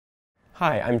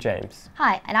Hi, I'm James.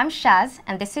 Hi, and I'm Shaz,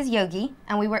 and this is Yogi,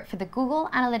 and we work for the Google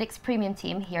Analytics Premium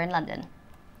team here in London.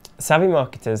 Savvy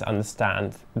marketers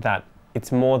understand that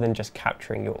it's more than just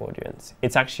capturing your audience.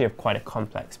 It's actually quite a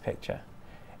complex picture.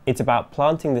 It's about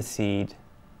planting the seed,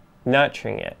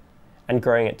 nurturing it, and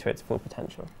growing it to its full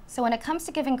potential. So when it comes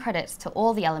to giving credits to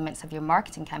all the elements of your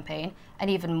marketing campaign, and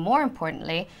even more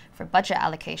importantly, for budget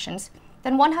allocations,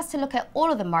 then one has to look at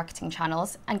all of the marketing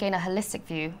channels and gain a holistic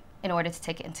view in order to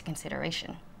take it into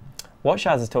consideration. What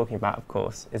Shaz is talking about, of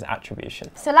course, is attribution.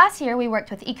 So last year we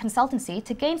worked with eConsultancy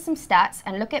to gain some stats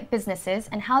and look at businesses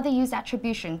and how they use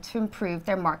attribution to improve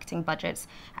their marketing budgets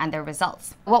and their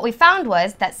results. What we found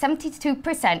was that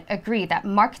 72% agree that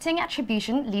marketing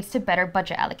attribution leads to better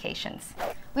budget allocations.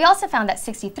 We also found that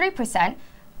 63%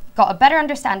 got a better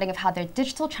understanding of how their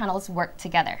digital channels work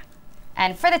together.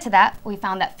 And further to that, we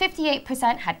found that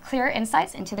 58% had clearer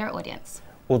insights into their audience.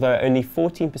 Although only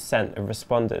 14% of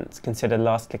respondents consider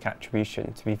last-click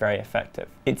attribution to be very effective.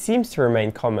 It seems to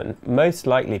remain common, most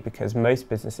likely because most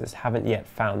businesses haven't yet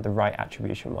found the right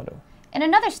attribution model. In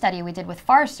another study we did with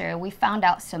Forrester, we found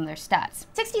out similar stats.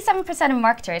 67% of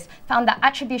marketers found that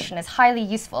attribution is highly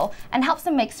useful and helps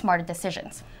them make smarter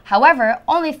decisions. However,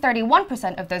 only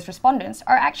 31% of those respondents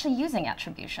are actually using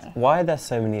attribution. Why are there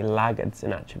so many laggards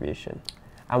in attribution?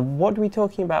 And what are we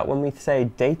talking about when we say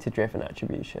data-driven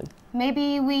attribution?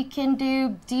 Maybe we can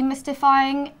do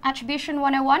demystifying attribution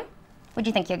 101? What do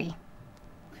you think, Yogi?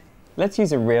 Let's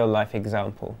use a real-life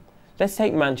example. Let's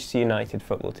take Manchester United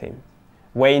football team.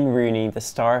 Wayne Rooney, the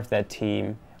star of their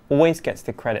team, always gets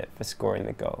the credit for scoring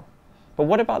the goal. But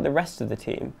what about the rest of the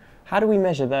team? How do we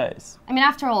measure those? I mean,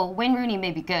 after all, Wayne Rooney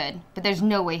may be good, but there's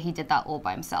no way he did that all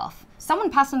by himself. Someone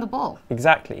passed him the ball.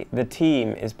 Exactly. The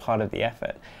team is part of the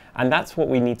effort. And that's what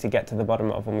we need to get to the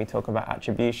bottom of when we talk about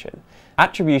attribution.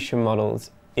 Attribution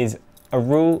models is a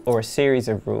rule or a series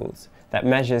of rules that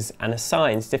measures and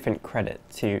assigns different credit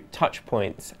to touch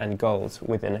points and goals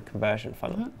within a conversion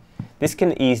funnel. This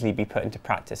can easily be put into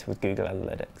practice with Google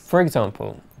Analytics. For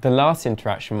example, the last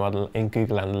interaction model in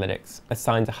Google Analytics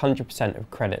assigns 100% of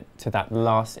credit to that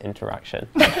last interaction.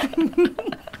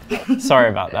 Sorry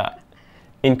about that.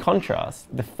 In contrast,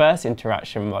 the first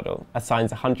interaction model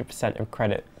assigns 100% of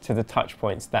credit to the touch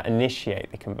points that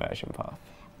initiate the conversion path.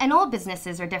 And all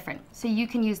businesses are different, so you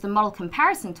can use the model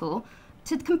comparison tool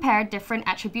to compare different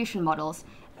attribution models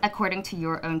according to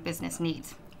your own business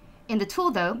needs. In the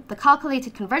tool, though, the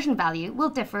calculated conversion value will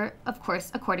differ, of course,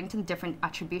 according to the different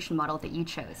attribution model that you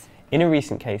chose. In a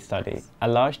recent case study, a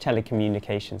large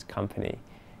telecommunications company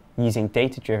using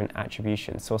data-driven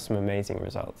attribution saw some amazing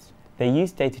results. They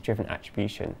used data-driven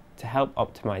attribution to help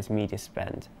optimize media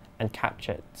spend and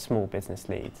capture small business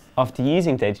leads. After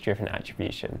using data-driven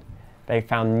attribution, they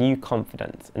found new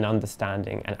confidence in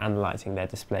understanding and analyzing their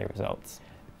display results.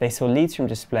 They saw leads from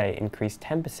display increase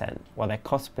 10% while their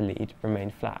cost per lead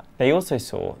remained flat. They also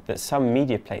saw that some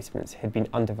media placements had been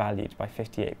undervalued by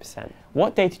 58%.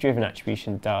 What data-driven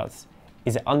attribution does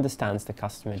is it understands the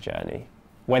customer journey,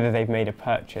 whether they've made a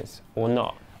purchase or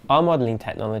not. Our modeling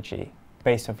technology,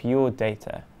 based off your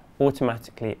data,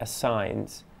 automatically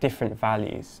assigns different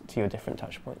values to your different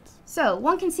touchpoints. So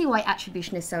one can see why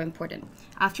attribution is so important.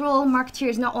 After all,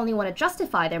 marketeers not only want to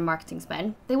justify their marketing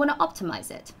spend, they want to optimize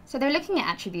it. So they're looking at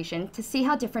attribution to see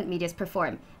how different medias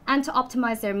perform and to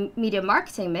optimize their media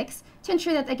marketing mix to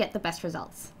ensure that they get the best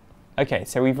results. Okay,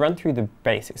 so we've run through the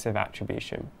basics of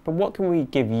attribution, but what can we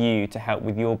give you to help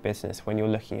with your business when you're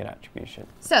looking at attribution?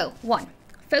 So 1,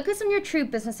 focus on your true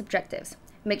business objectives.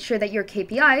 Make sure that your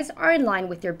KPIs are in line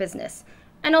with your business.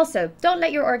 And also, don't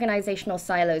let your organizational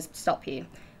silos stop you.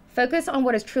 Focus on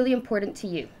what is truly important to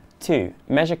you. 2,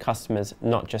 measure customers,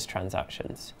 not just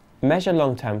transactions. Measure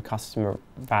long-term customer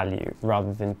value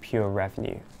rather than pure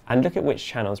revenue, and look at which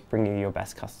channels bring you your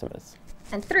best customers.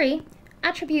 And 3,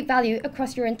 attribute value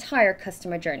across your entire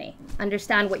customer journey.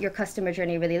 Understand what your customer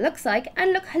journey really looks like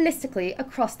and look holistically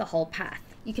across the whole path.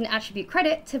 You can attribute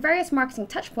credit to various marketing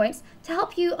touchpoints to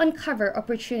help you uncover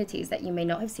opportunities that you may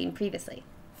not have seen previously.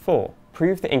 4,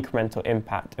 prove the incremental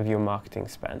impact of your marketing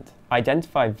spend.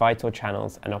 Identify vital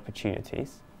channels and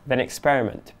opportunities, then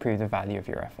experiment to prove the value of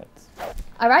your efforts.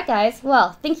 All right, guys.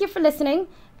 Well, thank you for listening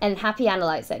and happy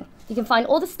analyzing. You can find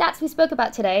all the stats we spoke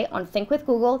about today on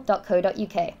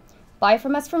thinkwithgoogle.co.uk. Bye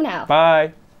from us from now.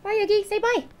 Bye. Bye, Yogi. Say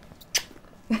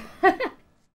bye.